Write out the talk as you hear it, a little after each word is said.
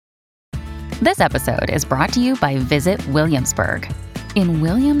This episode is brought to you by Visit Williamsburg. In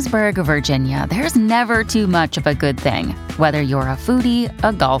Williamsburg, Virginia, there's never too much of a good thing. Whether you're a foodie,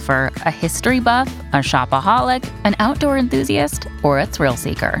 a golfer, a history buff, a shopaholic, an outdoor enthusiast, or a thrill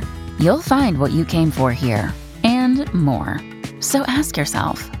seeker, you'll find what you came for here and more. So ask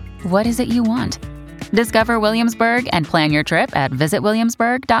yourself, what is it you want? Discover Williamsburg and plan your trip at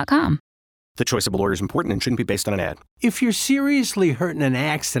visitwilliamsburg.com. The choice of a lawyer is important and shouldn't be based on an ad. If you're seriously hurt in an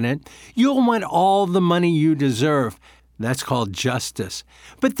accident, you'll want all the money you deserve. That's called justice.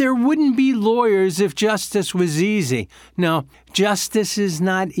 But there wouldn't be lawyers if justice was easy. No, justice is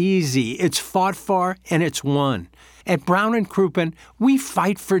not easy. It's fought for and it's won. At Brown & Crouppen, we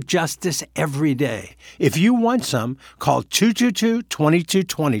fight for justice every day. If you want some, call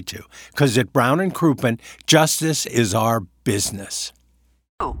 222-2222, because at Brown & Crouppen, justice is our business.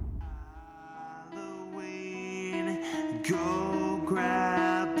 Go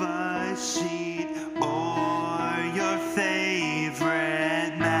grab a sheet or your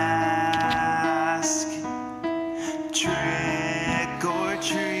favorite mask. Trick or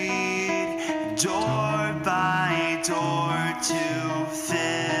treat, door by door to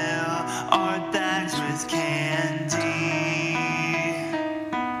fill our bags with candy.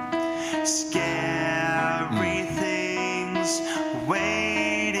 Scary things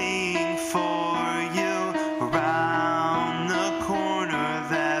waiting for you around the corner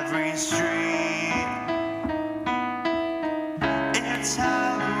of every street. It's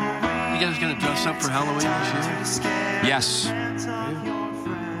Halloween. You guys gonna dress up for Halloween this year? Yes.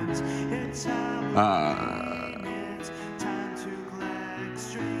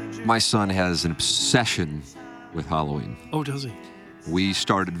 My son has an obsession with Halloween. Oh, does he? We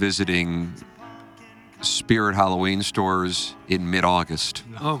started visiting Spirit Halloween stores in mid-August.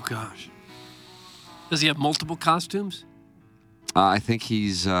 Oh, gosh. Does he have multiple costumes? I think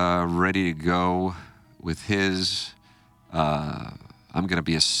he's ready to go with his. I'm going to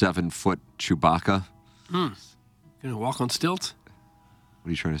be a 7-foot Chewbacca. Gonna walk on stilts? What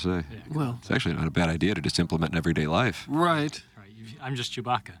are you trying to say? Well, It's actually not a bad idea to just implement in everyday life. right. I'm just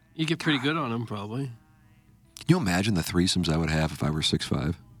Chewbacca. You get pretty good on him, probably. Can you imagine the threesomes I would have if I were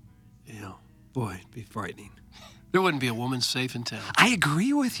 6'5"? Yeah. Boy, it'd be frightening. There wouldn't be a woman safe in town. I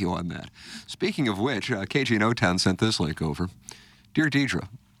agree with you on that. Speaking of which, KG in O-Town sent this link over. Dear Deidre,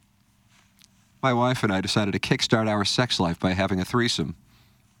 my wife and I decided to kickstart our sex life by having a threesome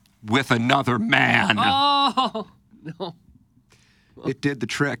with another man. Oh, no. It did the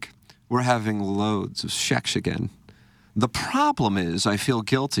trick. We're having loads of sex again. The problem is I feel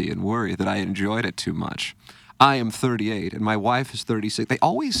guilty and worry that I enjoyed it too much. I am 38 and my wife is 36. They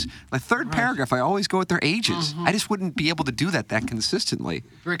always, the third paragraph, I always go with their ages. I just wouldn't be able to do that consistently.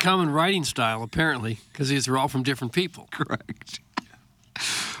 Very common writing style, apparently, because these are all from different people. Correct.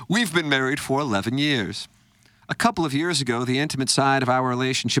 We've been married for 11 years. A couple of years ago, the intimate side of our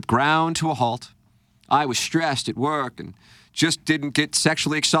relationship ground to a halt. I was stressed at work and just didn't get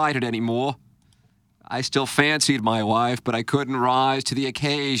sexually excited anymore. I still fancied my wife, but I couldn't rise to the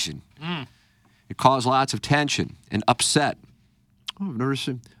occasion. It caused lots of tension and upset. Oh, I've never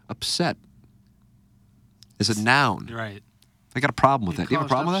seen upset as a noun. Right. I got a problem with that. Do you have a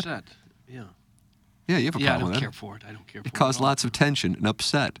problem with that? Upset. Yeah. Yeah, you have a Yeah, I problem don't with care that. for it. I don't care for It it. caused at all. lots of tension and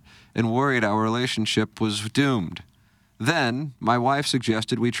upset and worried our relationship was doomed. Then, my wife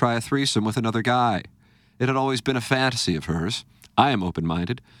suggested we try a threesome with another guy. It had always been a fantasy of hers. I am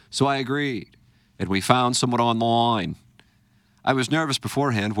open-minded, so I agreed. And we found someone online. I was nervous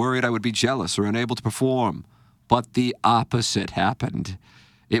beforehand, worried I would be jealous or unable to perform. But the opposite happened.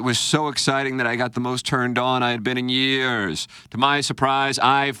 It was so exciting that I got the most turned on I had been in years. To my surprise,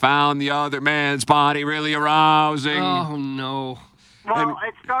 I found the other man's body really arousing. Oh, no. Well,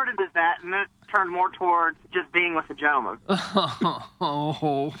 it started as that, and then it turned more towards just being with a gentleman.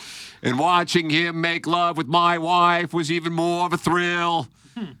 Oh. And watching him make love with my wife was even more of a thrill.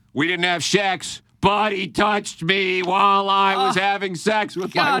 We didn't have sex, but he touched me while I was having sex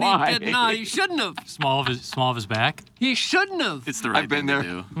with my God, wife. he did not. He shouldn't have. Small of his back. He shouldn't have. It's the right I've been thing there.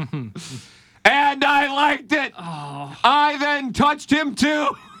 to do. And I liked it. Oh. I then touched him too.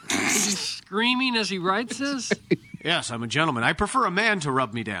 Is he screaming as he writes this? Yes, I'm a gentleman. I prefer a man to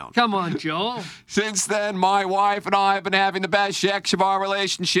rub me down. Come on, Joel. Since then, my wife and I have been having the best sex of our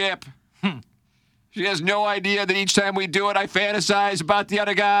relationship. She has no idea that each time we do it, I fantasize about the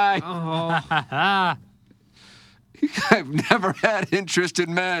other guy. Oh. I've never had interest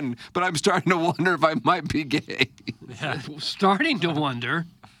in men, but I'm starting to wonder if I might be gay. Starting to wonder.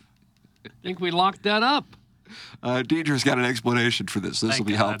 Think we locked that up. Deidre's got an explanation for this. This will Thank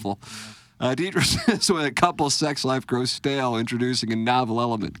be God. helpful. Deidre says when a couple's sex life grows stale, introducing a novel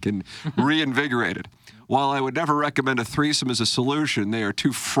element can reinvigorate it. While I would never recommend a threesome as a solution, they are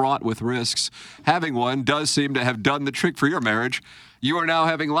too fraught with risks. Having one does seem to have done the trick for your marriage. You are now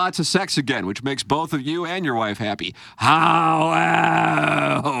having lots of sex again, which makes both of you and your wife happy.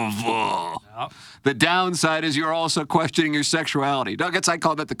 However, the downside is you're also questioning your sexuality. Nuggets, I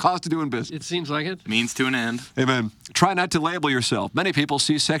call that the cost of doing business. It seems like it. Means to an end. Amen. Try not to label yourself. Many people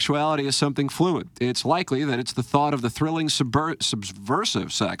see sexuality as something fluid. It's likely that it's the thought of the thrilling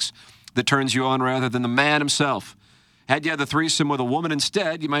subversive sex that turns you on rather than the man himself. Had you had the threesome with a woman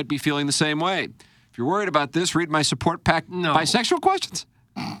instead, you might be feeling the same way. If you're worried about this, read my support pack, Bisexual Questions.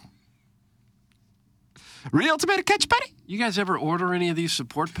 Real tomato ketchup, buddy? You guys ever order any of these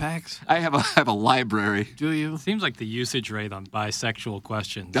support packs? I have a library. Do you? Seems like the usage rate on bisexual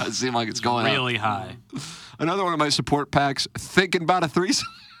questions Does seem like it's going really up. high. Another one of my support packs, thinking about a threesome.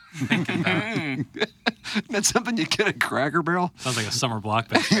 Thinking about That's something you get at Cracker Barrel. Sounds like a summer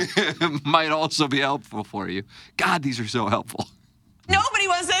blockbuster. Might also be helpful for you. God, these are so helpful. Nobody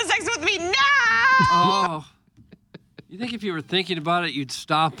wants to have sex with me now! Oh. You think if you were thinking about it, you'd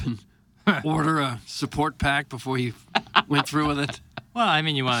stop and order a support pack before you went through with it? Well, I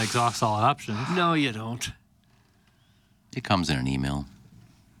mean, you want to exhaust all options. No, you don't. It comes in an email.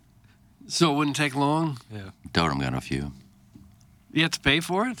 So it wouldn't take long? Yeah. Totem got a few. You have to pay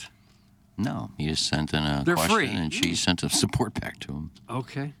for it? No, he just sent in a They're question, free. and she sent a support pack to him.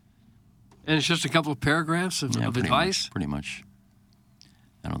 Okay. And it's just a couple of paragraphs of pretty advice? Much, pretty much.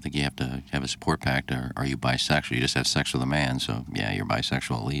 I don't think you have to have a support pack to, are you bisexual? You just have sex with a man, so yeah, you're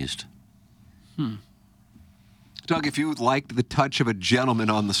bisexual at least. Doug, if you liked the touch of a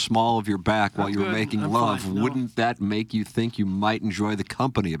gentleman on the small of your back while you were good. making I'm love, fine. No. wouldn't that make you think you might enjoy the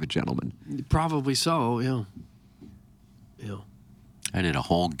company of a gentleman? Probably so, yeah. Yeah. I did a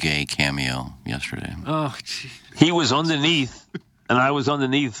whole gay cameo yesterday. Oh, gee. He was underneath, and I was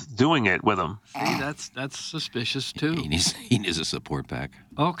underneath doing it with him. See, that's suspicious, too. He needs a support pack.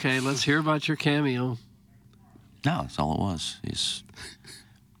 Okay, let's hear about your cameo. No, that's all it was. He's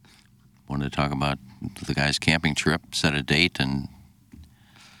wanted to talk about the guy's camping trip, set a date, and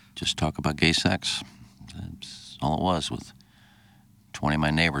just talk about gay sex. That's all it was, with 20 of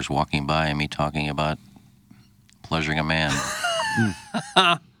my neighbors walking by and me talking about pleasuring a man.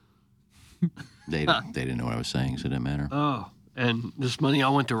 They didn't know what I was saying, so it didn't matter. Oh, and this money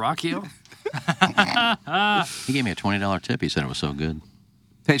all went to Rockio? He gave me a $20 tip. He said it was so good.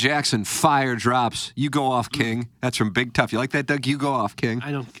 Hey, Jackson, fire drops. You go off, King. That's from Big Tough. You like that, Doug? You go off, King.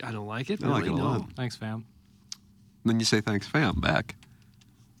 I don't like it. I like really, it a lot. no. Thanks, fam. Then you say thanks, fam, back.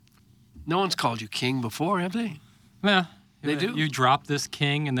 No one's called you king before, have they? Yeah. They do? You drop this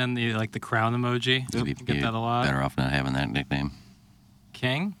king and then the crown emoji. You'd You get that a lot. Better off not having that nickname.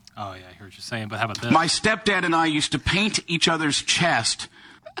 King? Oh, yeah, I heard you saying, but how about this? My stepdad and I used to paint each other's chest.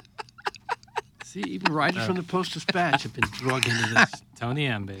 See, even writers from the Post-Dispatch have been drug into this. Tony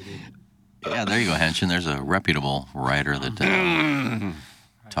M, baby. Yeah, there you go, Henshin. There's a reputable writer that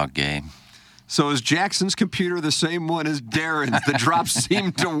talk gay. So is Jackson's computer the same one as Darren's? The drops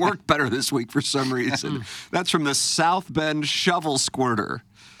seem to work better this week for some reason. That's from the South Bend Shovel Squirter.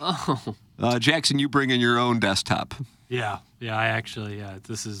 Oh. Jackson, you bring in your own desktop. Yeah, I actually,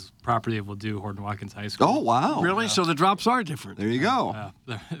 this is property of Ladue, Horton Watkins High School. Oh, wow. Really? So the drops are different. There you go.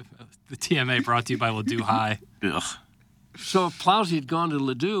 The TMA brought to you by Ladue High. Ugh. So if Plowsy had gone to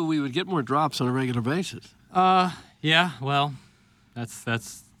Ladue, we would get more drops on a regular basis. Yeah, well, that's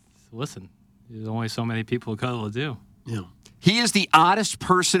listen, there's only so many people who go to Ladue. Yeah. He is the oddest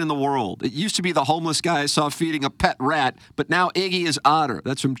person in the world. It used to be the homeless guy I saw feeding a pet rat, but now Iggy is odder.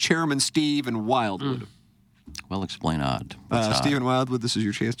 That's from Chairman Steve in Wildwood. Well, explain odd. What's odd? Stephen Wildwood, this is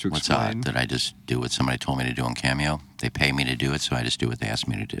your chance to explain. What's odd? Did I just do what somebody told me to do on Cameo? They pay me to do it, so I just do what they asked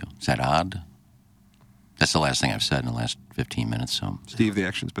me to do. Is that odd? That's the last thing I've said in the last 15 minutes. So, Steve, the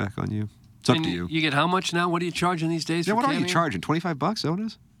action's back on you. It's up to you. You get how much now? What are you charging these days Yeah, for what are you Cameo? charging? $25? Is that what it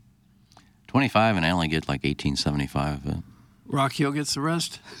is? 25, and I only get like $18.75 of it. Rockio gets the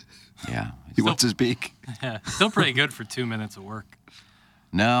rest? Yeah. He wants his beak. Yeah, still pretty good for 2 minutes of work.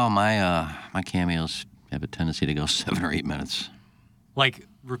 No, my cameos have a tendency to go 7 or 8 minutes. Like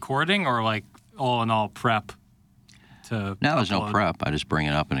recording or like all in all prep? To Now there's no upload? prep. I just bring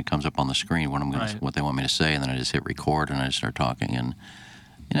it up and it comes up on the screen what Right. what they want me to say, and then I just hit record and I just start talking. And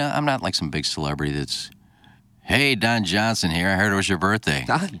I'm not like some big celebrity that's, hey, Don Johnson here. I heard it was your birthday.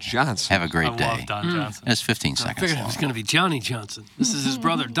 Don Johnson. Have a great I day. love Don Johnson. And it's 15 I seconds figured it long. was going to be Johnny Johnson. This is his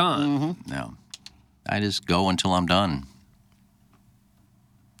brother, Don. No, I just go until I'm done.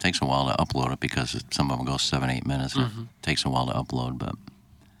 Takes a while to upload it because some of them go 7, 8 minutes. And it takes a while to upload, but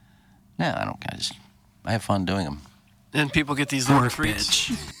Yeah, I have fun doing them. And people get these little treats.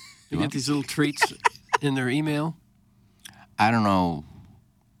 You get these little treats in their email. I don't know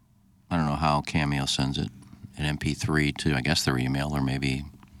how Cameo sends it. An MP3 to, I guess, their email, or maybe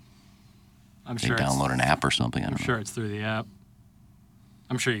they download an app or something. I'm sure it's through the app.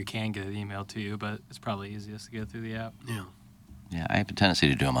 I'm sure you can get it emailed to you, but it's probably easiest to get it through the app. Yeah. Yeah, I have a tendency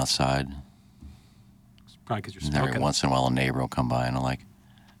to do them outside. It's probably because you're And smoking. every once in a while, a neighbor will come by and I'm like,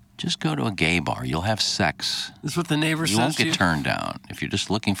 just go to a gay bar. You'll have sex. That's what the neighbor says You won't to get you? turned down. If you're just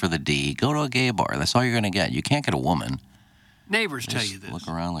looking for the D, go to a gay bar. That's all you're going to get. You can't get a woman. Neighbors tell Just you this. look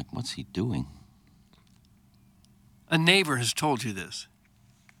around like, what's he doing? A neighbor has told you this.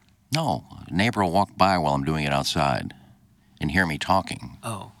 No, a neighbor will walk by while I'm doing it outside and hear me talking.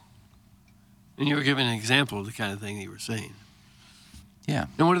 Oh. And you were giving an example of the kind of thing that you were saying. Yeah.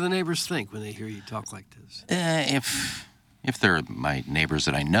 And what do the neighbors think when they hear you talk like this? If they're my neighbors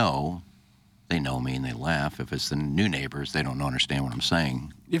that I know, they know me and they laugh. If it's the new neighbors, they don't understand what I'm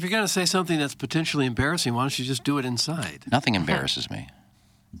saying. If you're going to say something that's potentially embarrassing, why don't you just do it inside? Nothing embarrasses me.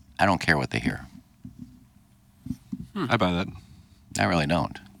 I don't care what they hear. I buy that. I really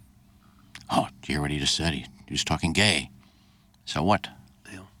don't. Oh, do you hear what he just said? He was talking gay. So what?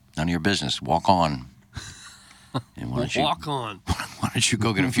 None of your business. Walk on. And Walk on. Why don't you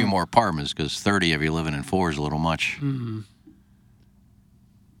go get a few more apartments? Because 30 of you living in 4 is a little much. I'm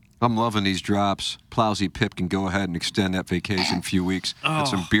loving these drops. Plowsy Pip can go ahead and extend that vacation a few weeks. Got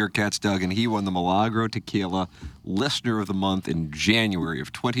some beer cats dug, and he won the Milagro Tequila Listener of the Month in January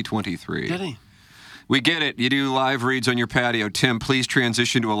of 2023. Did he? We get it. You do live reads on your patio. Tim, please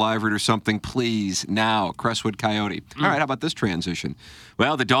transition to a live read or something, please, now. Crestwood Coyote. All right, how about this transition?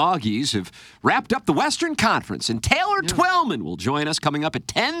 Well, the Doggies have wrapped up the Western Conference, and Taylor Twellman will join us coming up at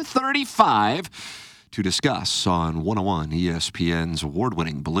 10:35 to discuss on 101 ESPN's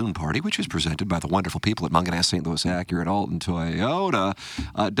award-winning Balloon Party, which is presented by the wonderful people at Munganess St. Louis Acura at Alton Toyota.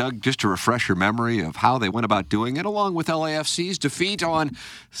 Doug, just to refresh your memory of how they went about doing it, along with LAFC's defeat on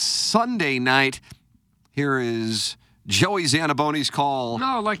Sunday night, here is Joey Zanaboni's call.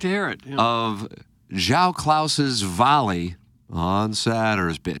 No, I'd like to hear it. Of João Klaus's volley on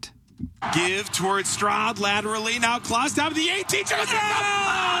Satter's bit. Give towards Stroud laterally. Now Klaus down to the 18. Yes!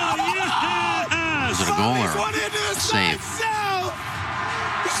 Is it a goal or One into the save? South.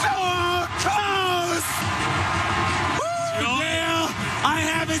 So close. Woo, Dale, I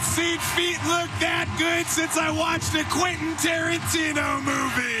haven't seen feet look that good since I watched a Quentin Tarantino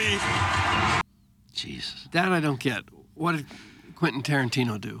movie. Jesus. That I don't get. What did Quentin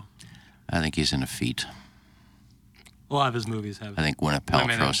Tarantino do? I think he's into feet. A lot of his movies have. I think Gwyneth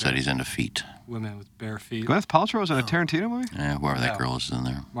Paltrow said he's into feet. Women with bare feet. Gwyneth Paltrow was in a Tarantino movie? Yeah, whoever that girl is in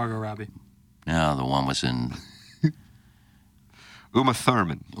there. Margot Robbie. No, the one was in... Uma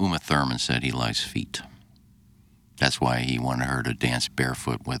Thurman. Uma Thurman said he likes feet. That's why he wanted her to dance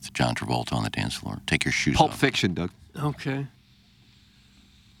barefoot with John Travolta on the dance floor. Take your shoes Pulp off. Fiction, Doug. Okay.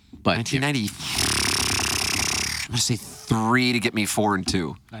 But 1990. I'm going to say 3 to get me 4 and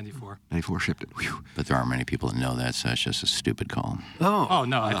 2. 94. 94 shipped it. Whew. But there aren't many people that know that, so it's just a stupid call. Oh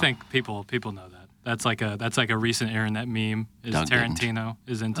no, I think people know that. That's like a recent internet meme. Is Doug Tarantino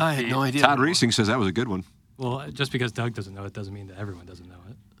is into I had feet. no idea. Todd Reesing says that was a good one. Well, just because Doug doesn't know it doesn't mean that everyone doesn't know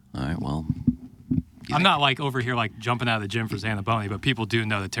it. All right, well... I'm not like over here like jumping out of the gym for Zanaboni, but people do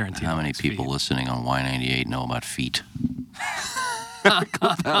know that Tarantino. How many likes people feet. listening on Y98 know about feet? Mark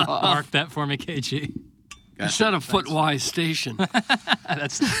that for me, KG. It's not a foot-wise station.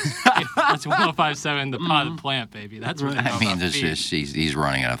 That's 105.7, the potted plant, baby. That's what they know I mean, about there's feet. just, he's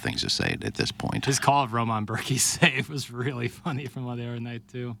running out of things to say at this point. His call of Roman Berkey's save was really funny from the other night,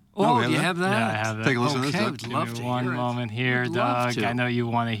 too. Oh, do you have that? Yeah, I have that. Take a listen to this, Okay, Doug. would Give love me to one hear it. moment here, Would love Doug. to. I know you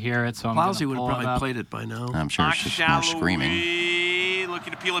want to hear it, so I'm going Plowsy to would have pull it probably up. played it by now. I'm sure it's just more screaming. Akshalui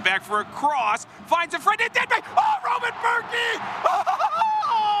looking to peel it back for a cross. Finds a friend in dead man. Oh, Roman Berkey!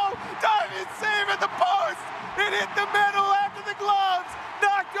 Oh, diving save at the post. It hit the middle after the gloves.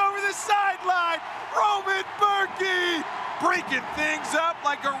 Knocked over the sideline. Roman Berkey breaking things up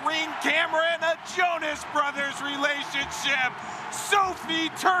like a Ring camera and a Jonas Brothers relationship. Sophie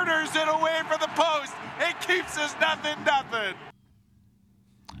Turner's it away from the post. It keeps us nothing.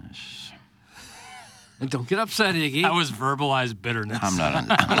 And don't get upset, Iggy. That was verbalized bitterness. I'm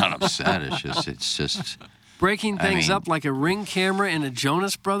not upset. It's just Breaking things mean- up like a Ring camera in a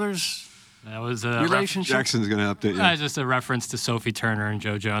Jonas Brothers That was a relationship. Jackson's going to update you. just a reference to Sophie Turner and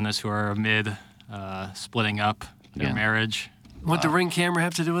Joe Jonas, who are amid splitting up their Yeah. marriage. What the Ring camera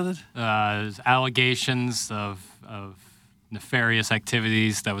have to do with it? There's allegations of nefarious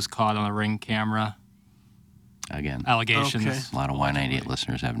activities that was caught on a Ring camera. Again, allegations. Okay. a lot of Y98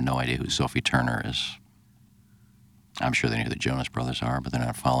 listeners have no idea who Sophie Turner is. I'm sure they know who the Jonas Brothers are, but they're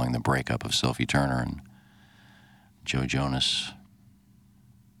not following the breakup of Sophie Turner and Joe Jonas.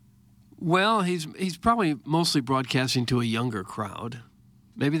 Well, he's probably mostly broadcasting to a younger crowd.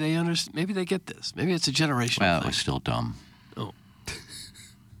 Maybe they understand. Maybe they get this. Maybe it's a generational Well, thing. it was still dumb. Oh.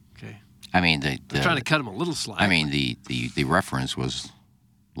 Okay. I mean, I'm trying to cut him a little slack. I mean, the reference was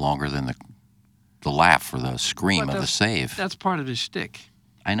longer than the laugh or the scream But of the save. That's part of his shtick.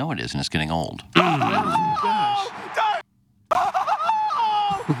 I know it is, and it's getting old. Gosh.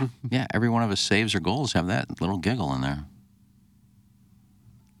 Yeah, every one of his saves or goals have that little giggle in there.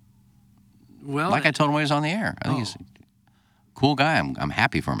 Well, Like I told him when he was on the air. I think he's a cool guy. I'm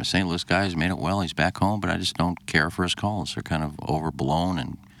happy for him. A St. Louis guy. He's made it well. He's back home, but I just don't care for his calls. They're kind of overblown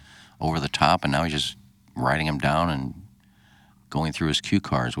and over the top, and now he's just writing them down and going through his cue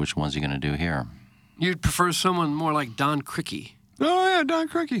cards. Which one's he going to do here? You'd prefer someone more like Don Criqui. Oh, yeah, Don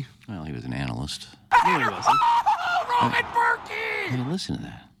Criqui. Well, he was an analyst. No, he wasn't. Roman Berkey! Hey, listen to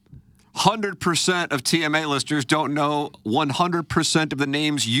that. 100% of TMA listeners don't know 100% of the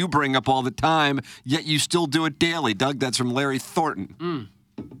names you bring up all the time, yet you still do it daily. Doug, that's from Larry Thornton.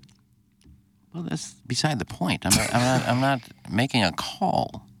 Well, that's beside the point. I'm not making a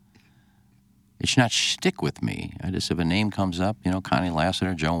call. It should not stick with me. I just, if a name comes up, Connie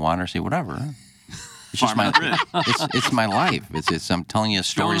Lassiter, Joe Wandersley, whatever. It's just it's my life. I'm telling you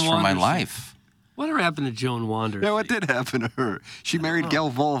stories from my life. Whatever happened to Joan Wandersley? Yeah, what did happen to her? She married Gail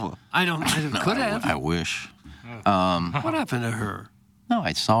Volva. I don't could have. I wish. What happened to her? No,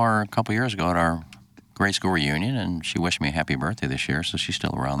 I saw her a couple years ago at our grade school reunion, and she wished me a happy birthday this year, so she's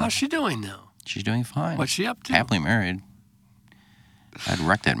still around. How's she doing now? She's doing fine. What's she up to? Happily married. I'd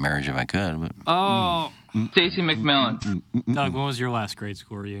wreck that marriage if I could. But Stacey McMillan. Doug, when was your last grade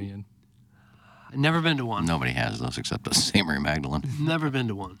school reunion? I've never been to one. Nobody has those except the St. Mary Magdalene. Never been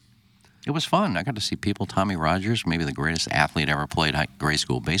to one. It was fun. I got to see people. Tommy Rogers, maybe the greatest athlete I ever played grade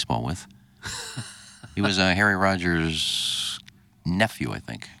school baseball with. He was Harry Rogers' nephew, I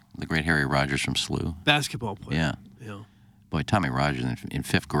think. The great Harry Rogers from SLU. Basketball player. Yeah. Boy, Tommy Rogers, in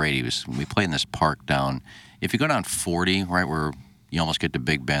fifth grade, we played in this park down. If you go down 40, right where you almost get to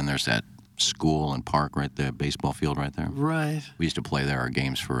Big Ben, there's that school and park right there, baseball field right there. Right. We used to play there, our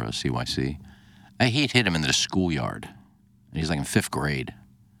games for CYC. He'd hit him into the schoolyard. And he's like in fifth grade.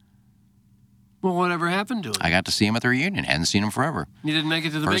 Well, whatever happened to him? I got to see him at the reunion. Hadn't seen him forever. You didn't make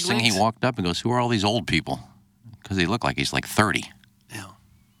it to the First big thing leagues? he walked up and goes, "Who are all these old people?" Because he looked like he's like 30. Yeah.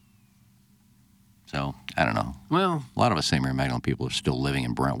 So, I don't know. Well, a lot of us St. Mary Magdalene people are still living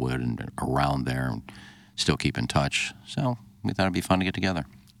in Brentwood and around there and still keep in touch. So, we thought it'd be fun to get together.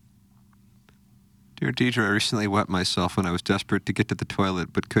 Dear Deidre, I recently wet myself when I was desperate to get to the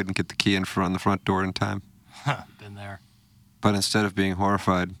toilet but couldn't get the key in on the front door in time. Been there. But instead of being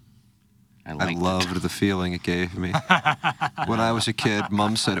horrified, I loved the feeling it gave me. When I was a kid,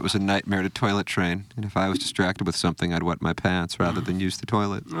 Mom said it was a nightmare to toilet train, and if I was distracted with something, I'd wet my pants rather than use the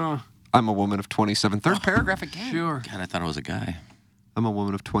toilet. Oh. I'm a woman of 27. Third paragraph again. Sure. God, I thought it was a guy. I'm a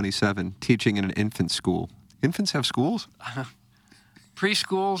woman of 27, teaching in an infant school. Infants have schools?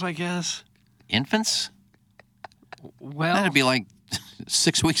 Preschools, I guess. Infants? Well, that'd be like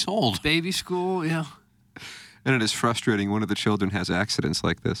 6 weeks old. Baby school, yeah. And it is frustrating. One of the children has accidents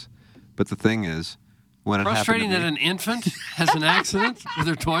like this. But the thing is, when it happened Frustrating to that me, an infant has an accident with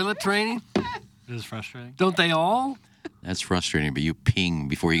their toilet training? It is frustrating. Don't they all? That's frustrating, but you peeing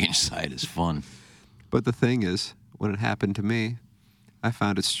before you get inside is fun. But the thing is, when it happened to me, I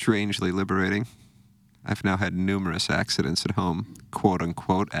found it strangely liberating. I've now had numerous accidents at home,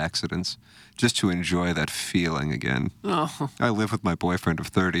 quote-unquote accidents, just to enjoy that feeling again. Oh. I live with my boyfriend of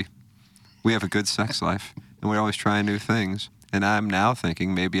 30. We have a good sex life, and we're always trying new things. And I'm now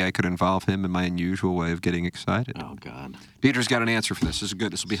thinking maybe I could involve him in my unusual way of getting excited. Oh, God. Deidre's got an answer for this. This is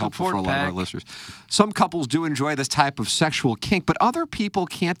good. This will be helpful for a lot of our pack. listeners. Some couples do enjoy this type of sexual kink, but other people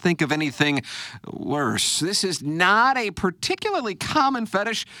can't think of anything worse. This is not a particularly common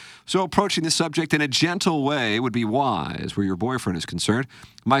fetish, so approaching the subject in a gentle way would be wise where your boyfriend is concerned.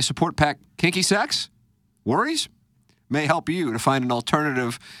 My support pack, Kinky Sex? Worries? May help you to find an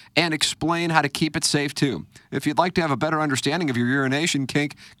alternative and explain how to keep it safe, too. If you'd like to have a better understanding of your urination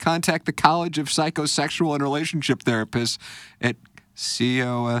kink, contact the College of Psychosexual and Relationship Therapists at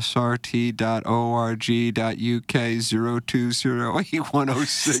cosrT.org.uk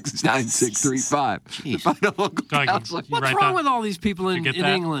 02081069635. What's wrong with all these people in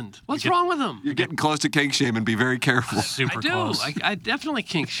England? What's wrong with them? You're getting close to kink shame, and be very careful. Super I do. close. I definitely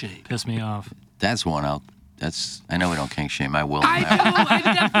kink shame. Piss me off. That's one I know we don't kink shame. I will. I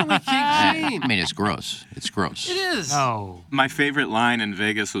definitely kink shame. I mean, it's gross. It's gross. It is. No. My favorite line in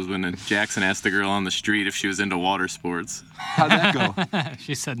Vegas was when Jackson asked the girl on the street if she was into water sports. How'd that go?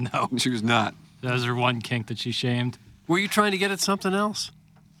 She said no. She was not. That was her one kink that she shamed. Were you trying to get at something else?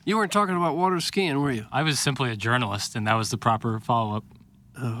 You weren't talking about water skiing, were you? I was simply a journalist, and that was the proper follow-up.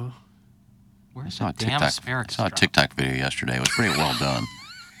 Oh. Where's I the damn asparagus? saw a TikTok video yesterday. It was pretty well done.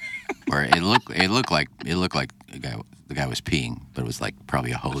 Where it looked like the guy was peeing, but it was like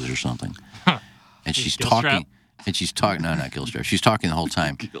probably a hose or something. And she's talking. And she's talking. No, not Gilstrap. She's talking the whole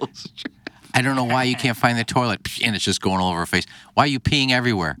time. I don't know why you can't find the toilet, and it's just going all over her face. Why are you peeing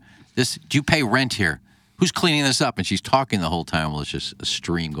everywhere? Do you pay rent here? Who's cleaning this up? And she's talking the whole time. Well, it's just a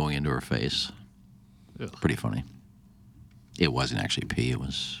stream going into her face. Ugh. Pretty funny. It wasn't actually pee. It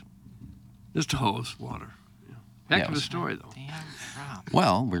was just hose, water. Back to the story, though.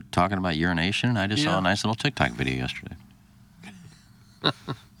 Well, we're talking about urination. I just saw a nice little TikTok video yesterday.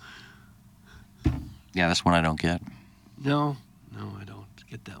 Yeah, that's one I don't get. No, I don't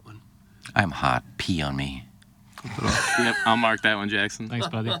get that one. I'm hot. Pee on me. Yep, I'll mark that one, Jackson. Thanks,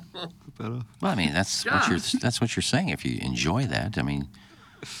 buddy. Well, I mean, that's what you're saying. If you enjoy that, I mean,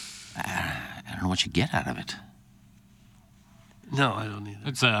 I don't know what you get out of it. No, I don't either.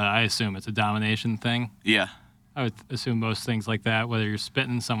 It's I assume it's a domination thing. Yeah. I would assume most things like that, whether you're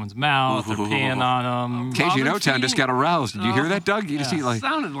spitting in someone's mouth or peeing on them. KG No-Town just got aroused. Did you hear that, Doug? You just see, like,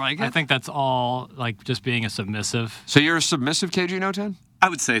 sounded like it. I think that's all like just being a submissive. So you're a submissive, KG No-Town? I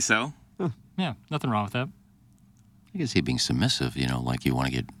would say so. Yeah, nothing wrong with that. I can see being submissive, like you want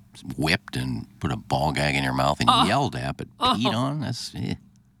to get whipped and put a ball gag in your mouth and yelled at, but peed on, that's...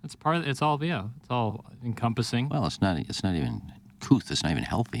 It's part of, it's all encompassing. Well, it's not even couth. It's not even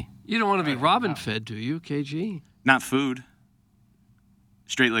healthy. You don't want to be robin fed, do you, KG? Not food.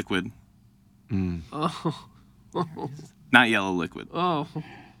 Straight liquid. Oh. Not yellow liquid. Oh.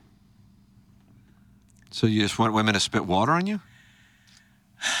 So you just want women to spit water on you?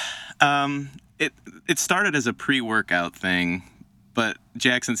 It started as a pre-workout thing, but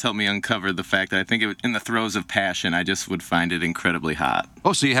Jackson's helped me uncover the fact that I think in the throes of passion, I just would find it incredibly hot.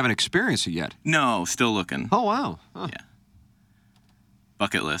 Oh, so you haven't experienced it yet? No, still looking. Oh, wow. Yeah.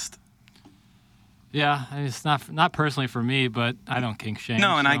 Bucket list. Yeah, it's not personally for me, but I don't kink shame.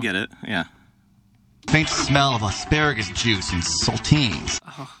 No, and I get it. Yeah. Faint smell of asparagus juice and saltines.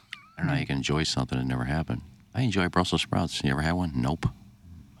 I don't know how you can enjoy something that never happened. I enjoy Brussels sprouts. You ever had one? Nope.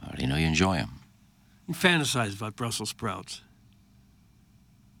 How do you know you enjoy them? You fantasize about Brussels sprouts.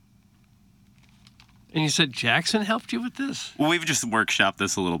 And you said Jackson helped you with this? Well, we've just workshopped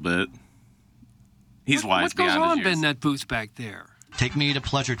this a little bit. He's wise what goes beyond on his years. in that booth back there? Take me to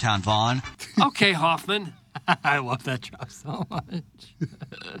Pleasure Town, Vaughn. Okay, Hoffman. I love that job so much.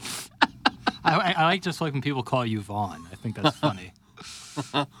 I like just like when people call you Vaughn. I think that's funny.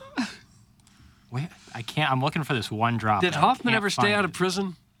 Wait, I can't. I'm looking for this one drop. Did Hoffman ever stay out of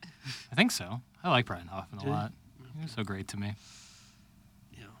prison? I think so. I like Brian Hoffman a lot. He was so great to me.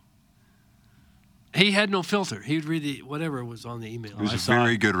 He had no filter. He would read whatever was on the email. He was a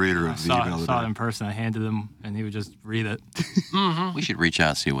very good reader of the email. I saw it in person. I handed him, and he would just read it. Mm-hmm. We should reach out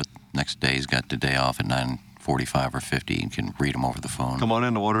and see what next day he's got the day off at 9:45 or 50 and can read them over the phone. Come on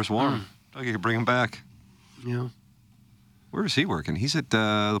in. The water's warm. Doug, you can bring him back. Yeah. Where is he working? He's at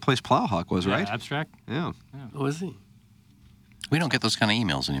the place Plowhawk was, right? Abstract? Yeah. Oh, is he? We don't get those kind of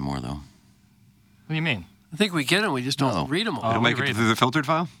emails anymore, though. What do you mean? I think we get them. We just don't read them all. They don't make it through the filtered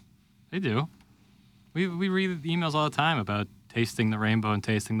file? They do. We read emails all the time about tasting the rainbow and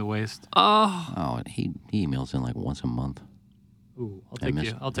tasting the waste. Oh, he emails in like once a month. Ooh, I'll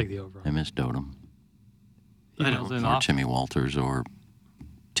take the over. I miss Dotem. Or Timmy Walters or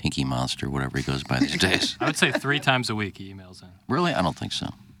Tinky Monster, whatever he goes by these days. I would say 3 times a week he emails in. Really? I don't think so.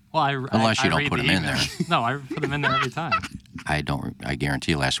 Well, Unless you don't put him in there. No, I put him in there every time. I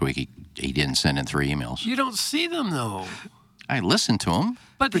guarantee last week he didn't send in 3 emails. You don't see them, though. I listened to him.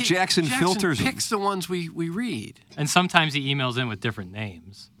 But Jackson filters them. picks the ones we read. And sometimes he emails in with different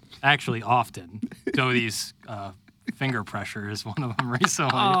names. Actually, often. Doty's finger pressure is one of them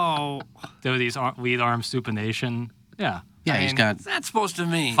recently. Oh. Doty's lead arm supination. Yeah. Yeah, he's got... What's that supposed to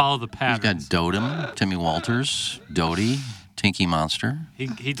mean? Follow the pattern. He's got Dotem, Timmy Walters, Doty, Tinky Monster.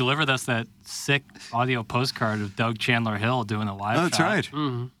 He delivered us that sick audio postcard of Doug Chandler Hill doing a live That's shot. right.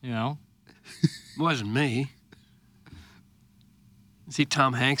 Mm-hmm. You know? Wasn't me. See,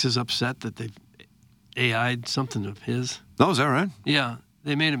 Tom Hanks is upset that they've AI'd something of his. Oh, is that right? Yeah.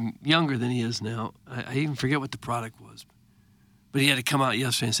 They made him younger than he is now. I even forget what the product was. But he had to come out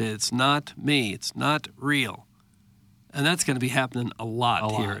yesterday and say, it's not me. It's not real. And that's going to be happening a lot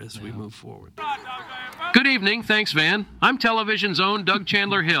here as we move forward. Good evening. Thanks, Van. I'm television's own Doug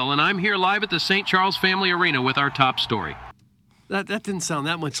Chandler Hill, and I'm here live at the St. Charles Family Arena with our top story. That didn't sound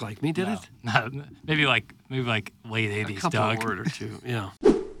that much like me, did it? No, maybe like late 80s, A couple Doug. of word or two, yeah.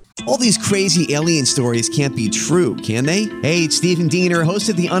 All these crazy alien stories can't be true, can they? Hey, it's Stephen Diener, host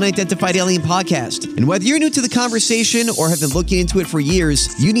of the Unidentified Alien Podcast. And whether you're new to the conversation or have been looking into it for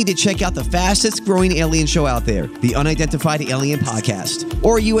years, you need to check out the fastest growing alien show out there, the Unidentified Alien Podcast,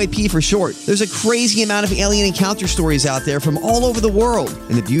 or UAP for short. There's a crazy amount of alien encounter stories out there from all over the world.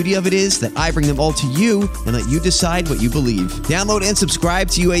 And the beauty of it is that I bring them all to you and let you decide what you believe. Download and subscribe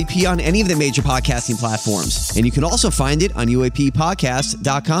to UAP on any of the major podcasting platforms. And you can also find it on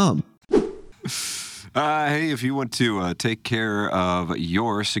UAPpodcast.com. Hey, if you want to take care of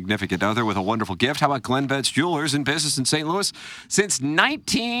your significant other with a wonderful gift, how about Glenn Betts Jewelers in business in St. Louis since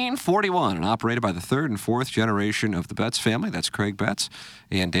 1941 and operated by the third and fourth generation of the Betts family. That's Craig Betts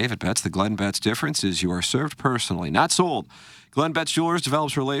and David Betts. The Glenn Betts difference is you are served personally, not sold. Glenn Betts Jewelers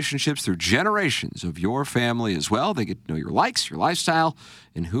develops relationships through generations of your family as well. They get to know your likes, your lifestyle,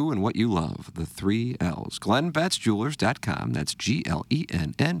 and who and what you love. The 3 L's. GlennBettsJewelers.com. That's GLENNBETZ.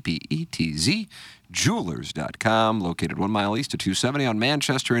 Jewelers.com, located 1 mile east of 270 on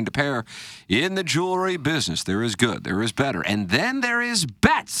Manchester and De Pere. In the jewelry business, there is good, there is better, and then there is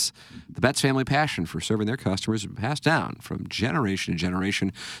Betts. The Betts family passion for serving their customers has been passed down from generation to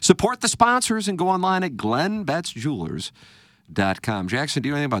generation. Support the sponsors and go online at GlennBettsJewelers.com. Jackson, do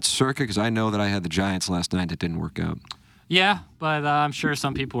you know anything about Circa? Because I know that I had the Giants last night that didn't work out. Yeah, but I'm sure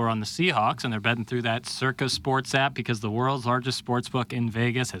some people are on the Seahawks, and they're betting through that Circa Sports app because the world's largest sportsbook in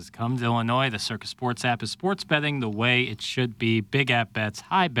Vegas has come to Illinois. The Circa Sports app is sports betting the way it should be. Big app bets,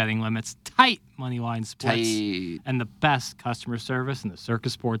 high betting limits, tight money line splits, and the best customer service. And the Circa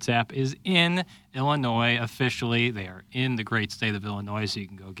Sports app is in Illinois officially. They are in the great state of Illinois, so you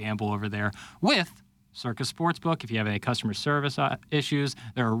can go gamble over there with Circa Sportsbook. If you have any customer service issues,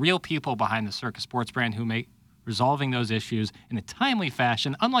 there are real people behind the Circa Sports brand who make resolving those issues in a timely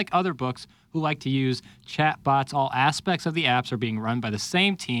fashion. Unlike other books who like to use chat bots, all aspects of the apps are being run by the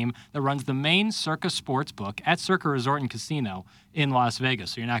same team that runs the main Circa Sports book at Circa Resort and Casino in Las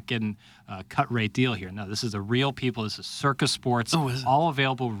Vegas. So you're not getting a cut rate deal here. No, this is the real people. This is Circa Sports. All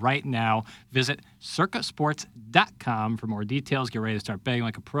available right now. Visit circasports.com for more details. Get ready to start betting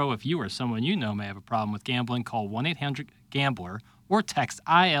like a pro. If you or someone you know may have a problem with gambling, call 1-800-GAMBLER or text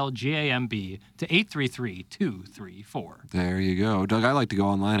ILGAMB to 833-234. There you go. Doug, I like to go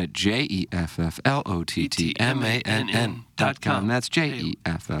online at JEFFLOTTMANN.com. That's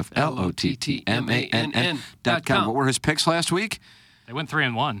JEFFLOTTMANN.com. What were his picks last week? They went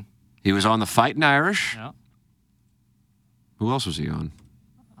 3-1. He was on the Fightin' Irish. Yeah. Who else was he on?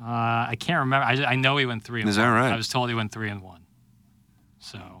 I can't remember. I know he went 3-1. Is that right? I was told he went 3-1.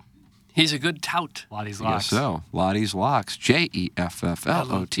 So he's a good tout. Lottie's Yes, Locks. so Lottie's Locks.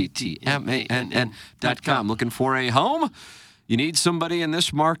 JEFFLOTTMANN.com. Looking for a home? You need somebody in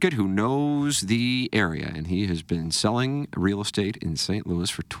this market who knows the area, and he has been selling real estate in St. Louis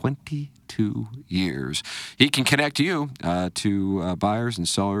for 22 years. He can connect you to buyers and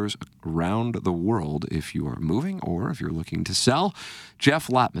sellers around the world if you are moving or if you're looking to sell. Jeff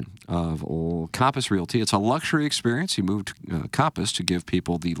Lotman of Old Compass Realty. It's a luxury experience. He moved Compass to give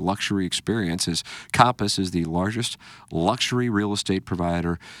people the luxury experience, as Compass is the largest luxury real estate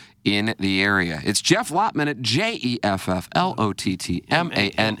provider in the area. It's Jeff Lotman at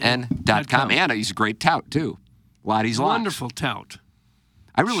JEFFLOTTMANN.com. And he's a great tout, too. Lottie's Locks. Wonderful tout.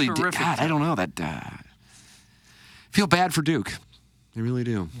 I really did. Terrific God, I don't know that. Feel bad for Duke. I really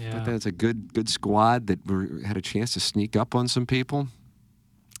do. Yeah. But that's a good squad that had a chance to sneak up on some people.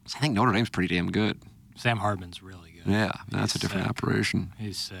 I think Notre Dame's pretty damn good. Sam Hardman's really good. Yeah, that's He's a different sick. operation.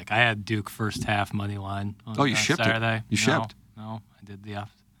 He's sick. I had Duke first half money line on You shipped Saturday. it? You shipped? No, I did the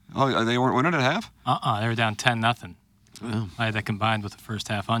opposite. Oh, they weren't winning at half? They were down 10-0. Oh. I had that combined with the first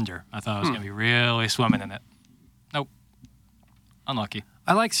half under. I thought I was going to be really swimming in it. Nope. Unlucky.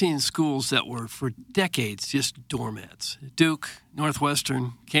 I like seeing schools that were for decades just doormats. Duke,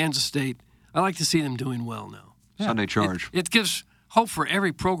 Northwestern, Kansas State. I like to see them doing well now. Sunday Charge. It gives hope for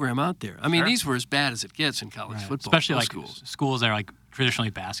every program out there. I mean, Sure. these were as bad as it gets in college football. Especially Most like schools that are like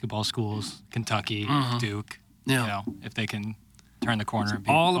traditionally basketball schools, Kentucky, Duke. Yeah. You know, if they can turn the corner and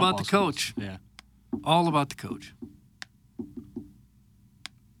beat all about the football coach. schools. Yeah. All about the coach.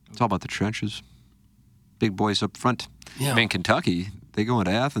 It's all about the trenches. Big boys up front. Yeah. I mean, Kentucky, they go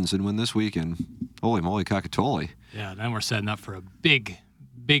into Athens and win this weekend. Holy moly, cockatoli. Yeah, then we're setting up for a big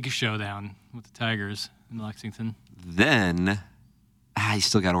showdown with the Tigers in Lexington. Then, you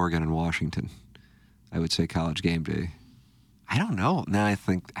still got Oregon and Washington. I would say college game day. I don't know. Now I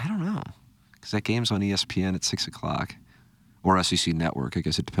don't know. Because that game's on ESPN at 6 o'clock. Or SEC Network. I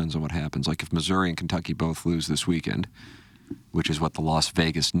guess it depends on what happens. Like if Missouri and Kentucky both lose this weekend, which is what the Las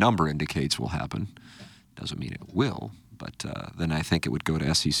Vegas number indicates will happen. Doesn't mean it will, but then I think it would go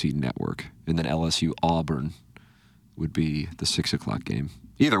to SEC Network. And then LSU Auburn would be the 6 o'clock game.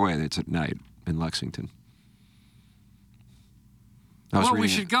 Either way, it's at night in Lexington. Well, we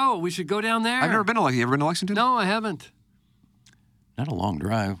should go. We should go down there. I've never been to Lexington. You ever been to Lexington? No, I haven't. Not a long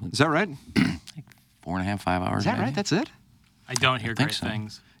drive. Is that right? Like 4.5, 5 hours. Is that right? That's it? I don't hear great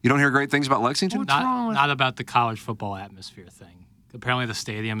things. You don't hear great things about Lexington? Not about the college football atmosphere thing. Apparently the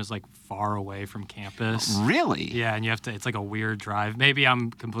stadium is like far away from campus. Really? Yeah, and you have to. It's like a weird drive. Maybe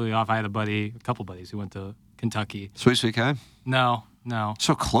I'm completely off. I had a couple buddies who went to Kentucky. Sweet Sweet Guy? No.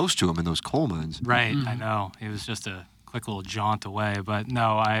 So close to him in those coal mines. Right, I know. It was just a quick little jaunt away. But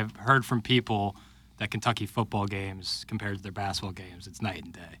no, I've heard from people that Kentucky football games compared to their basketball games, it's night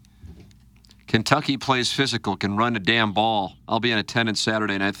and day. Kentucky plays physical, can run a damn ball. I'll be in attendance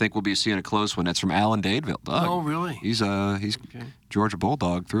Saturday, and I think we'll be seeing a close one. That's from Alan Dadeville. Doug. Oh, really? He's okay. Georgia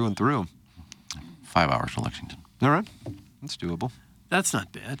Bulldog through and through. 5 hours to Lexington. All right, that's doable. That's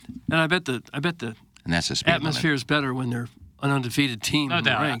not bad. And I bet the And that's the speed atmosphere is better when they're an undefeated team. No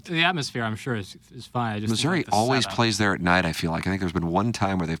doubt. Ranked. The atmosphere, I'm sure, is fine. I just Missouri think, like, the always setup. plays there at night, I feel like. I think there's been one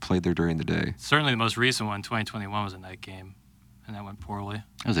time where they've played there during the day. Certainly the most recent one, 2021, was a night game, and that went poorly.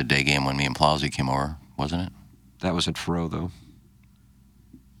 It was a day game when me and Plowsy came over, wasn't it? That was at Faroe, though.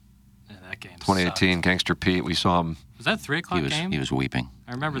 Yeah, that game 2018, sucked. Gangster Pete, we saw him. Was that 3 o'clock game? He was weeping.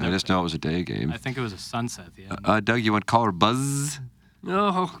 I remember I that. just know it was a day game. I think it was a sunset at the end. Doug, you want to call her Buzz?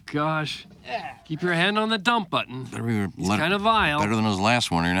 Oh, gosh. Yeah. Keep your hand on the dump button. It's Let- kind of vile. Better than those last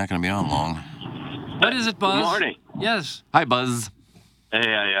one. You're not going to be on long. What is it, Buzz? Good morning. Yes. Hi, Buzz. Hey,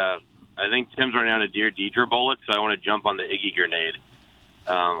 I think Tim's running out of Dear Deidre bullets, so I want to jump on the Iggy grenade.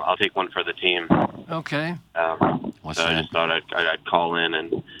 I'll take one for the team. Okay. What's so that? I just thought I'd call in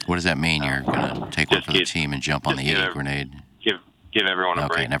and What does that mean? You're going to take one for the get- team and jump on the just get Iggy a- grenade? give everyone a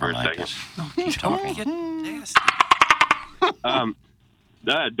Okay, break never for mind. a second. Don't get nasty.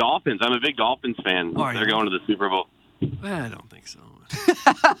 The Dolphins. I'm a big Dolphins fan. Are They're you? going to the Super Bowl. I don't think so.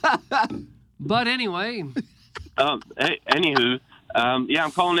 But anyway. Anywho,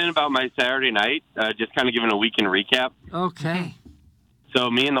 I'm calling in about my Saturday night. Just kind of giving a weekend recap. Okay. So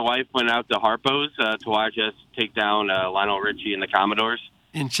me and the wife went out to Harpo's to watch us take down Lionel Richie and the Commodores.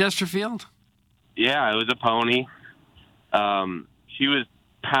 In Chesterfield? Yeah, it was a pony. She was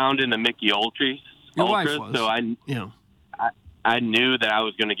pounding the Mickey Ultras. Your wife was. So I knew that I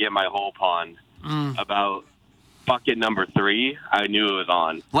was going to get my whole pond. About bucket number 3, I knew it was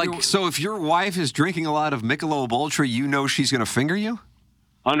on. Like, so if your wife is drinking a lot of Michelob Ultra, you know she's going to finger you?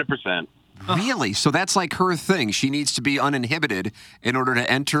 100%. Really? So that's like her thing. She needs to be uninhibited in order to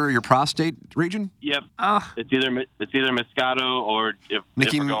enter your prostate region? Yep. It's either Moscato or if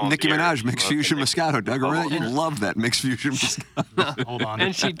Nicki we're going Nicki beer, Minaj, mixed fusion Moscato. Doug, remember that? You love that mixed fusion Moscato. Hold on.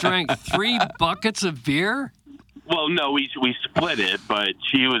 And she drank 3 buckets of beer? Well, no, we split it, but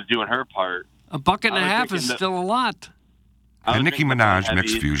she was doing her part. A bucket and a I was half is drinking still a lot. The Nicki Minaj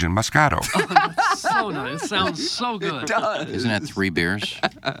Mixed Fusion Moscato. So nice. It sounds so good. Isn't that 3 beers?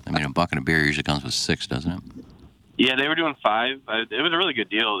 I mean, a bucket of beer usually comes with 6, doesn't it? Yeah, they were doing 5. It was a really good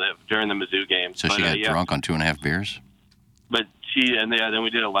deal during the Mizzou game. So she got drunk on 2.5 beers? But then we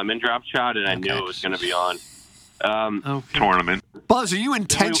did a lemon drop shot, and I knew it was going to be on. Tournament. Buzz, are you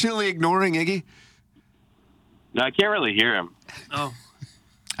intentionally ignoring Iggy? No, I can't really hear him. Oh.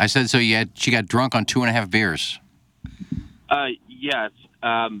 I said, so she got drunk on 2.5 beers. Yes.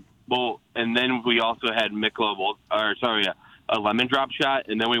 Well, and then we also had a lemon drop shot,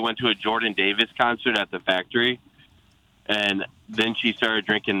 and then we went to a Jordan Davis concert at the Factory, and then she started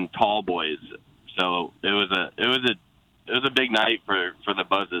drinking Tall Boys. So it was a big night for the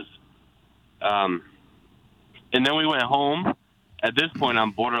Buzzes. And then we went home. At this point,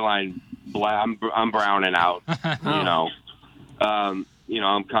 I'm borderline black. I'm browning out.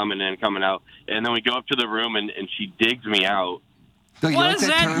 I'm coming out, and then we go up to the room, and she digs me out. What does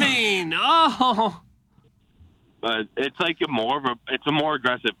that mean? Oh. It's like a more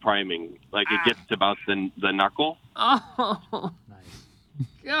aggressive priming. Like it gets to about the knuckle. Oh. Nice.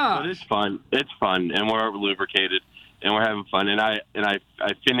 But it's fun. It's fun, and we're lubricated, and we're having fun. And I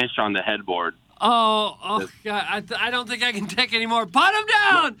finish on the headboard. Oh, God. I don't think I can take any more. Pot him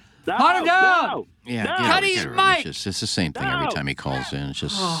down! Pot him down! Yeah, Cut his mic! It's the same thing every time he calls in. It's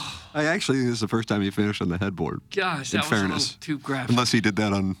just... I actually think this is the first time he finished on the headboard. Gosh, in that fairness. was a little too graphic. Unless he did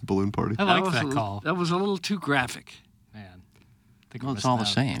that on Balloon Party. I like that call. That was a little too graphic. Man. Well, it's all the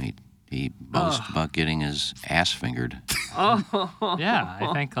same. He boasts about getting his ass fingered. Yeah, I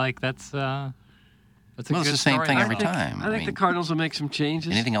think that's a Well, good it's the same story. thing every time. I think the Cardinals will make some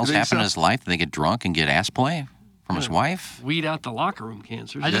changes. Anything else You think happen in so? his life? They get drunk and get ass play from his wife? Weed out the locker room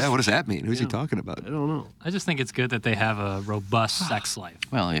cancers. Yeah, what does that mean? Who's he talking about? I don't know. I just think it's good that they have a robust sex life.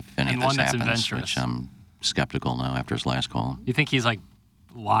 Well, if any And of one this that's happens, adventurous. which I'm skeptical now after his last call. You think he's like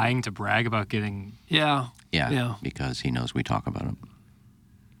lying to brag about getting? Yeah. Yeah, because he knows we talk about it.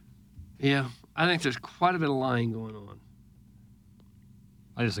 Yeah. I think there's quite a bit of lying going on.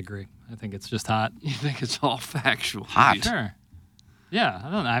 I disagree. I think it's just hot. You think it's all factual? Hot? Sure. Yeah,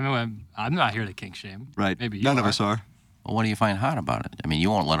 I don't know. I mean, I'm not here to kink shame. Right. Maybe you None are. of us are. Well, what do you find hot about it? I mean, you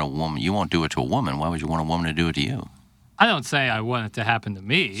won't let a woman, you won't do it to a woman. Why would you want a woman to do it to you? I don't say I want it to happen to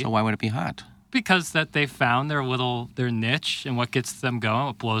me. So why would it be hot? Because that they found their niche and what gets them going,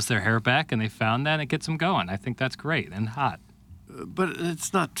 what blows their hair back, and they found that and it gets them going. I think that's great and hot. But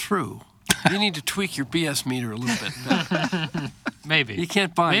it's not true. You need to tweak your BS meter a little bit better. Maybe. You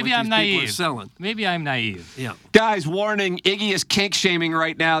can't buy Maybe what I'm these people naive. are selling. Maybe I'm naive. Yeah. Guys, warning, Iggy is kink shaming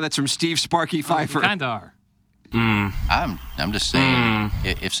right now. That's from Steve Sparky Pfeiffer. You kind of are. I'm just saying,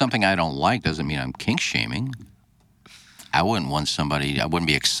 if something I don't like doesn't mean I'm kink shaming. I wouldn't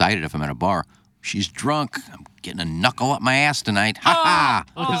be excited if I'm at a bar. She's drunk. I'm getting a knuckle up my ass tonight. Ha ha!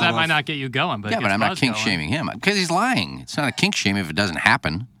 Because that might not get you going. But Yeah, it but gets I'm not Buzz kink going. shaming him. Because he's lying. It's not a kink shame if it doesn't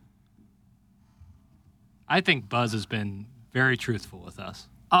happen. I think Buzz has been very truthful with us.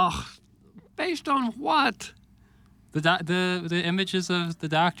 Oh, based on what? The images of the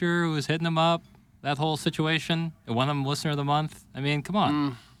doctor who was hitting him up, that whole situation, and one of them listener of the month. I mean, come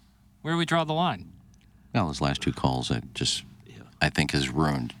on. Where do we draw the line? Well, his last two calls, I think, has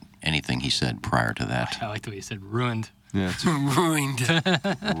ruined anything he said prior to that. I like the way you said ruined. Yeah, it's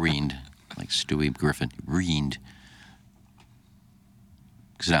ruined. Ruined. Like Stewie Griffin. Ruined.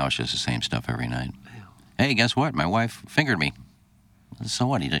 Because now it's just the same stuff every night. Hey, guess what? My wife fingered me. So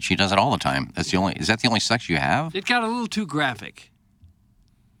what? She does it all the time. Is that the only sex you have? It got a little too graphic.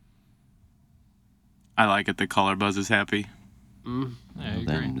 I like it that caller Buzz is happy.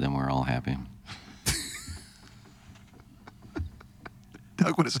 Then we're all happy.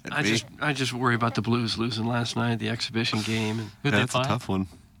 Doug, what does that mean? I just worry about the Blues losing last night, the exhibition game. And Who'd they That's play? a tough one.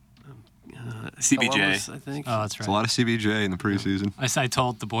 CBJ. Columbus, I think. Oh, that's It's right. a lot of CBJ in the preseason. I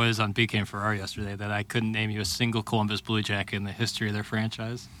told the boys on BK and Ferrari yesterday that I couldn't name you a single Columbus Blue Jacket in the history of their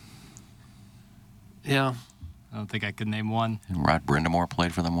franchise. Yeah. I don't think I could name one. And Rod Brindamore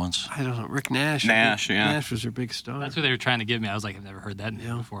played for them once. I don't know. Rick Nash. Nash, yeah. Nash was their big star. That's what they were trying to give me. I was like, I've never heard that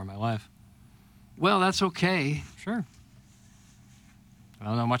name before in my life. Well, that's okay. Sure. I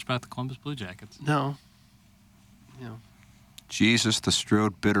don't know much about the Columbus Blue Jackets. No. Jesus, the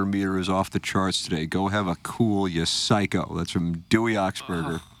Strode bitter meter is off the charts today. Go have a cool, you psycho. That's from Dewey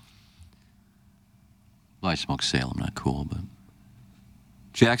Oxberger. Well, I smoke Salem, not cool, but...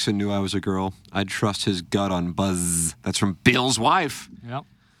 Jackson knew I was a girl. I'd trust his gut on Buzz. That's from Bill's wife.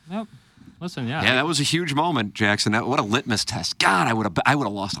 Yep. Listen, yeah. Yeah, that was a huge moment, Jackson. What a litmus test. God, I would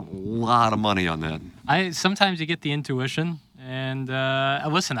have lost a lot of money on that. Sometimes you get the intuition, and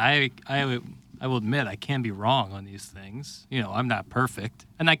listen, I will admit I can be wrong on these things. You know, I'm not perfect,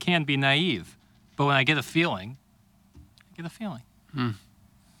 and I can be naive. But when I get a feeling, I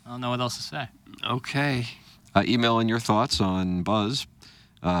don't know what else to say. Okay. Email in your thoughts on Buzz.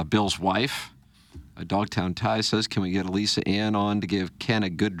 Bill's wife. Dogtown Ty says, can we get Elisa Ann on to give Ken a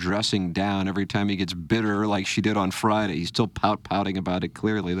good dressing down every time he gets bitter like she did on Friday? He's still pouting about it,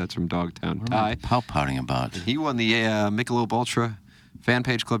 clearly. That's from Dogtown Ty. Pouting about? He won the Michelob Ultra Fan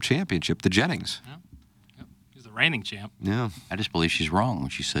Page Club Championship, the Jennings. He's the reigning champ. Yeah. I just believe she's wrong when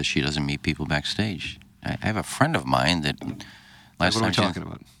she says she doesn't meet people backstage. I have a friend of mine that last What are we time talking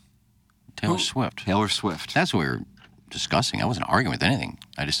about? Taylor Swift. Taylor Swift. That's what we were discussing. I wasn't arguing with anything.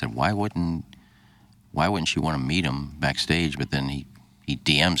 I just said, why wouldn't she want to meet him backstage? But then he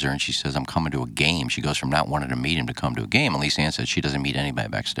DMs her and she says, I'm coming to a game. She goes from not wanting to meet him to come to a game. And Lisa Ann said she doesn't meet anybody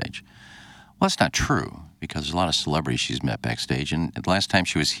backstage. Well, that's not true because there's a lot of celebrities she's met backstage. And the last time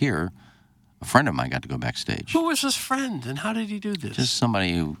she was here, a friend of mine got to go backstage. Who was his friend and how did he do this? Just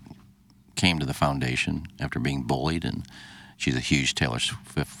somebody who came to the foundation after being bullied, and she's a huge Taylor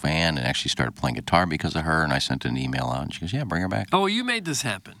Swift fan and actually started playing guitar because of her. And I sent an email out and she goes, yeah, bring her back. Oh, you made this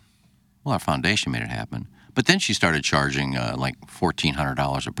happen. Well, our foundation made it happen. But then she started charging like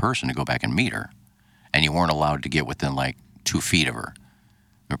 $1,400 a person to go back and meet her. And you weren't allowed to get within like 2 feet of her.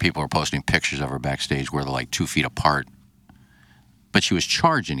 Or people were posting pictures of her backstage where they're like 2 feet apart. But she was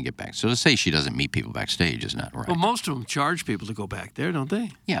charging to get back. So to say she doesn't meet people backstage is not right. Well, most of them charge people to go back there, don't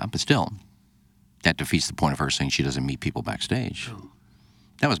they? Yeah, but still, that defeats the point of her saying she doesn't meet people backstage.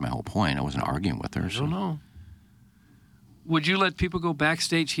 That was my whole point. I wasn't arguing with her. I don't know. Would you let people go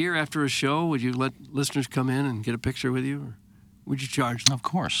backstage here after a show? Would you let listeners come in and get a picture with you? Or would you charge them? Of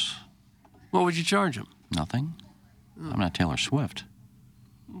course. What would you charge them? Nothing. I'm not Taylor Swift.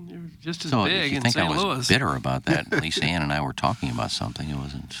 You're just as So big if you in think I St. was Louis. bitter about that, Lisa Ann and I were talking about something. It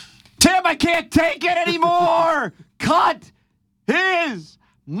wasn't. Tim, I can't take it anymore! Cut his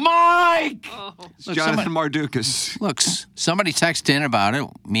mic! Look, Jonathan Mardukas. Look, somebody texted in about it,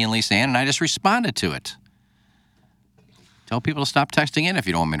 me and Lisa Ann, and I just responded to it. Tell people to stop texting in if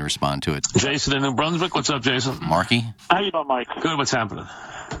you don't want me to respond to it. Jason in New Brunswick. What's up, Jason? Marky? How you doing, Mike? Good. What's happening?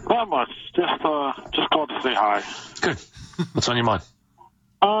 Not much. Just called to say hi. Good. What's on your mind?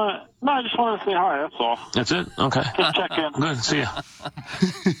 No, I just wanted to say hi. That's all. That's it? Okay. Just check in. Good. See ya.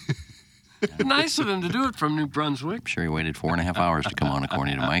 Nice of him to do it from New Brunswick. I'm sure he waited 4.5 hours to come on,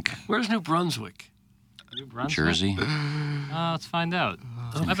 according to Mike. Where's New Brunswick? New Brunswick? Jersey. Let's find out.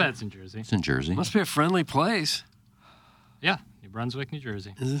 I bet it's in Jersey. It's in Jersey. Must be a friendly place. Yeah, New Brunswick, New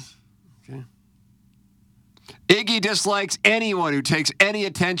Jersey. Is it? Okay. Iggy dislikes anyone who takes any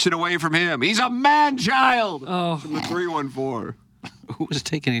attention away from him. He's a man-child. Oh. From the 314. Who was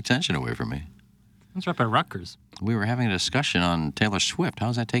taking attention away from me? That's right by Rutgers. We were having a discussion on Taylor Swift.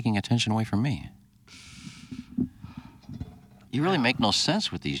 How's that taking attention away from me? You really make no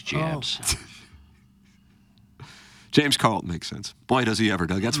sense with these jabs. James Carlton makes sense. Boy, does he ever,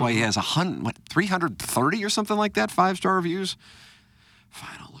 Doug. That's why he has 330 or something like that, 5-star reviews.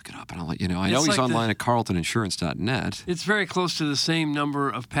 Fine, I'll look it up and I'll let you know. I know It's he's like online at carltoninsurance.net. It's very close to the same number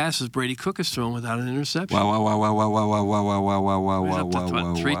of passes Brady Cook has thrown without an interception. Wow.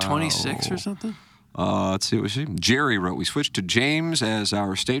 326 or something? Let's see what we see. Jerry wrote, we switched to James as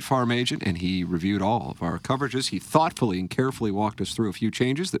our State Farm agent, and he reviewed all of our coverages. He thoughtfully and carefully walked us through a few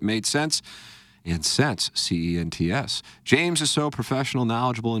changes that made sense. And sense, C-E-N-T-S. James is so professional,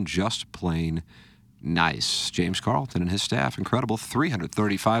 knowledgeable, and just plain nice. James Carlton and his staff, incredible.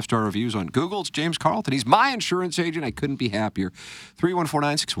 335-star reviews on Google. It's James Carlton. He's my insurance agent. I couldn't be happier.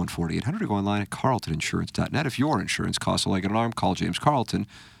 314-961-4800 or go online at carltoninsurance.net. If your insurance costs a leg and an arm, call James Carlton.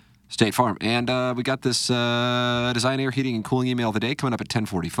 State Farm. And we got this Design Air Heating and Cooling email of the day coming up at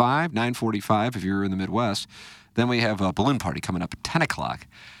 10:45, 9:45 if you're in the Midwest. Then we have a balloon party coming up at 10 o'clock.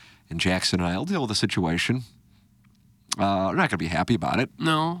 And Jackson and I will deal with the situation. We're not going to be happy about it.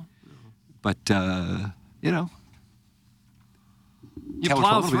 No. But, you know. You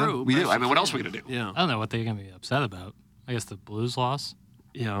plow through. We do. I mean, what else are we going to do? Yeah. I don't know what they're going to be upset about. I guess the Blues loss.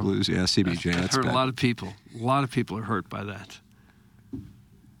 Yeah. Blues, yeah, CBJ. That's hurt bad. a lot of people. A lot of people are hurt by that.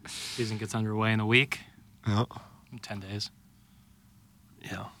 Season gets underway in a week. Yeah. 10 days.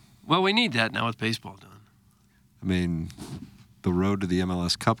 Yeah. Well, we need that now with baseball done. I mean, the road to the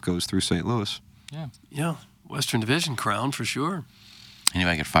MLS Cup goes through St. Louis. Yeah. Yeah. Western Division crown for sure.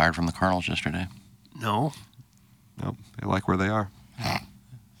 Anybody get fired from the Cardinals yesterday? No. No, they like where they are.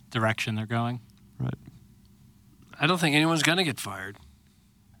 Direction they're going. Right. I don't think anyone's going to get fired.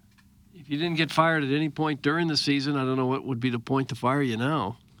 If you didn't get fired at any point during the season, I don't know what would be the point to fire you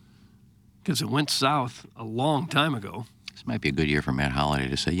now. Because it went south a long time ago. This might be a good year for Matt Holliday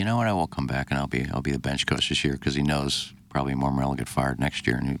to say, you know what, I will come back and I'll be the bench coach this year because he knows probably Marmel will get fired next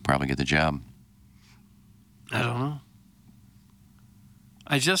year and he'll probably get the job. I don't know.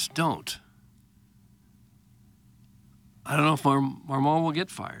 I just don't. I don't know if Marmol will get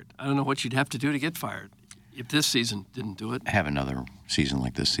fired. I don't know what you'd have to do to get fired if this season didn't do it. Have another season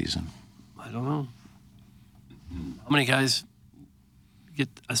like this season. I don't know. How many guys get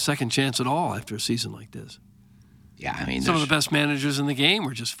a second chance at all after a season like this? Yeah, I mean, some of the best managers in the game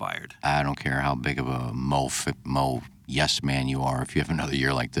were just fired. I don't care how big of a Mo yes man you are. If you have another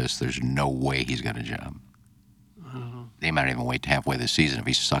year like this, there's no way he's got a job. I don't know. They might even wait to halfway this season. If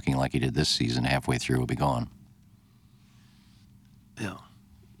he's sucking like he did this season, halfway through he'll be gone. Yeah.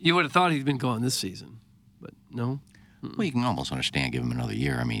 You would have thought he'd been gone this season, but no. Well, you can almost understand, give him another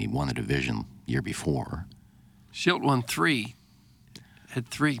year. I mean, he won the division year before. Schilt won 3, had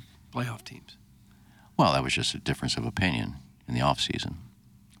 3 playoff teams. Well, that was just a difference of opinion in the offseason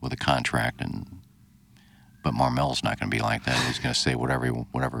with a contract. But Marmel's not going to be like that. He's going to say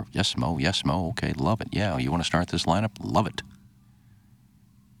whatever. Yes, Mo. Okay, love it. Yeah, you want to start this lineup? Love it.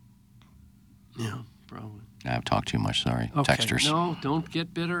 Yeah, probably. I've talked too much, sorry. Okay. Texters. No, don't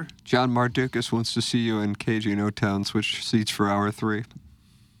get bitter. John Mardukas wants to see you and KG in O-Town switch seats for hour 3.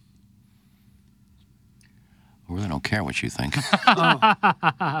 I really don't care what you think.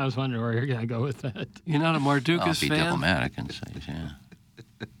 I was wondering where you're going to go with that. You're not a Mardukas I'll be fan? diplomatic and say, yeah.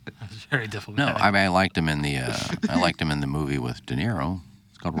 That's very diplomatic. No, I mean, I liked him in the movie with De Niro.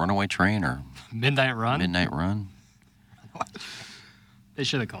 It's called Runaway Train or Midnight Run. Midnight Run. They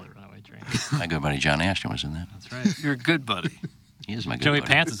should have called it Runaway Train. My good buddy John Ashton was in that. That's right. You're a good buddy. He is my good Joey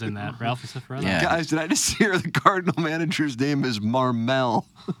buddy. Pants is in that. Ralphie Cifaretto. Yeah. Guys, did I just hear the Cardinal manager's name is Marmel?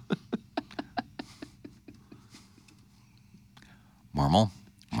 Marmel.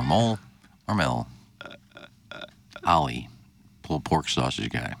 Ollie, pulled pork sausage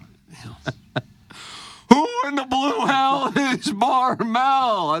guy. Who in the blue hell is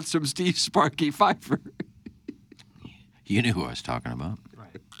Marmel? That's from Steve Sparky Pfeiffer. You knew who I was talking about. Right.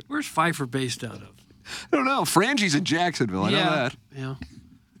 Where's Pfeiffer based out of? I don't know. Frangie's in Jacksonville. I know that. Yeah.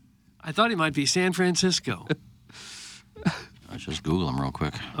 I thought he might be San Francisco. Let's just Google him real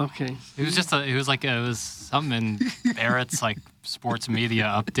quick. Okay. It was something in Barrett's like sports media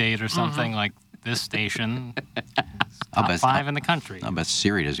update or something like this station. Top 5 in the country. I bet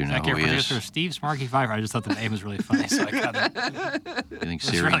Siri doesn't know who he producer is. Steve Sparky Pfeiffer. I just thought the name was really funny, so I got it. You think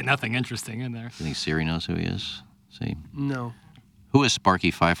There's Siri? really nothing interesting in there. You think Siri knows who he is? See? No. Who is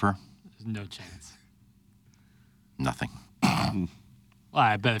Sparky Pfeiffer? There's no chance. Nothing. Well,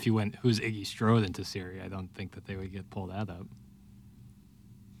 I bet if you went, who's Iggy Strode into Siri, I don't think that they would pull that up.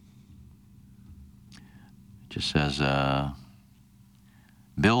 Just says,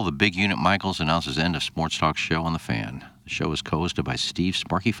 Bill, the Big Unit Michaels announces end of Sports Talk show on The Fan. The show is co-hosted by Steve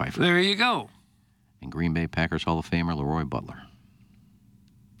Sparky Pfeiffer. There you go. And Green Bay Packers Hall of Famer Leroy Butler.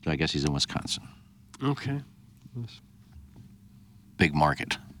 So I guess he's in Wisconsin. Okay. Big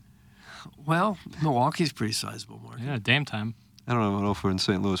market. Well, Milwaukee's pretty sizable market. Yeah, Dame time. I don't know if we're in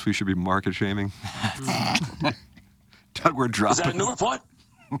St. Louis. We should be market shaming. Doug, we're dropping. Is that a new report?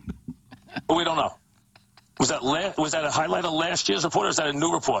 Oh, we don't know. Was that a highlight of last year's report, or is that a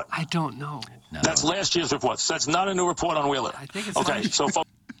new report? I don't know. No. That's last year's report. So that's not a new report on Wheeler. I think it's okay. So,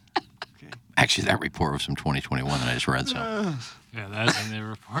 Actually, that report was from 2021 that I just read. So. Yeah, that's in the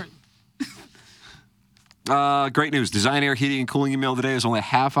report. Great news. Design Air Heating and Cooling email today is only a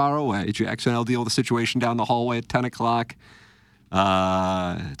half hour away. Jackson will deal with the situation down the hallway at 10 o'clock.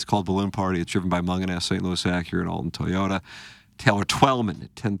 It's called Balloon Party. It's driven by Munganess, St. Louis Acura, and Alton Toyota. Taylor Twellman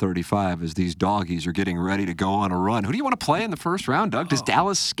at 10:35 as these doggies are getting ready to go on a run. Who do you want to play in the first round, Doug? Does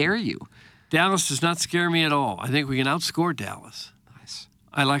Dallas scare you? Dallas does not scare me at all. I think we can outscore Dallas. Nice.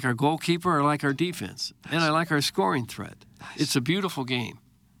 I like our goalkeeper. I like our defense. Nice. And I like our scoring threat. Nice. It's a beautiful game.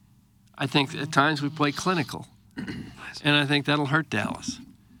 I think at times we play clinical. Nice. And I think that'll hurt Dallas.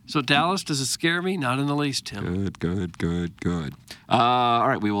 So Dallas, does it scare me? Not in the least, Tim. Good. All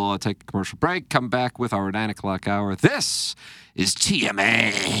right, we will take a commercial break, come back with our 9 o'clock hour. This is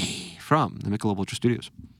TMA from the Michelob Ultra Studios.